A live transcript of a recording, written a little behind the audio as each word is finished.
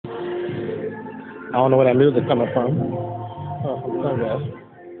I don't know where that music coming from. Oh, from somewhere.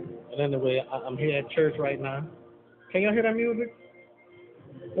 But anyway, I'm here at church right now. Can y'all hear that music?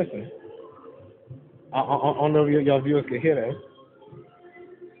 Listen, I don't know if y'all viewers can hear that.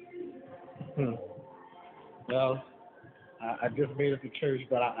 Hmm. Well, I just made it to church,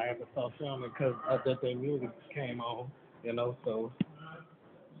 but I have to stop filming because that music came on, so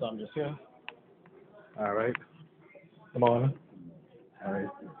I'm just here. All right. Come on. All right.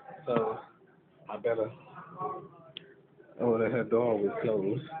 So I better. Oh, that door was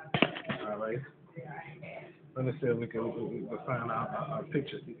closed. All right. Let me see if we can find out a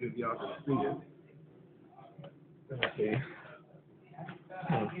picture if y'all can see it. Let me see.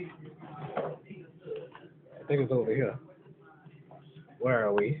 I think it's over here. Where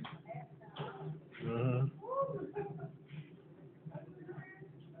are we? Mm-hmm.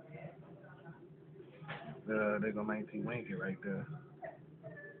 They're gonna make you wink it right there.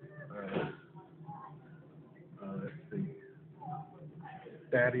 Let's see.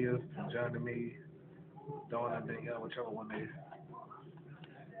 Thaddeus, John to me, Dawn and Danielle, whichever one they.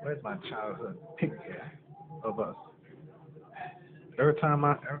 Where's my childhood picture of us? Every time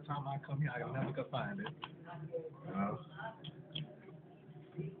I come here, I never can find it. Uh,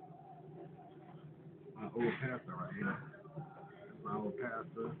 my old pastor right here. My old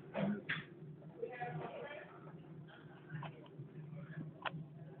pastor. And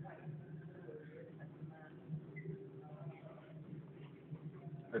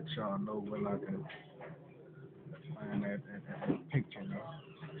let y'all know when I can find that picture.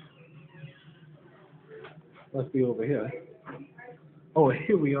 Must be over here. Oh,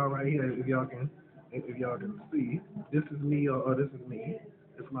 here we are right here. If y'all can see, this is me or this is me.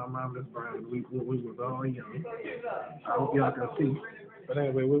 This is my mom, this Brian. We was all young. I hope y'all can see. But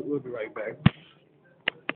anyway, we'll be right back.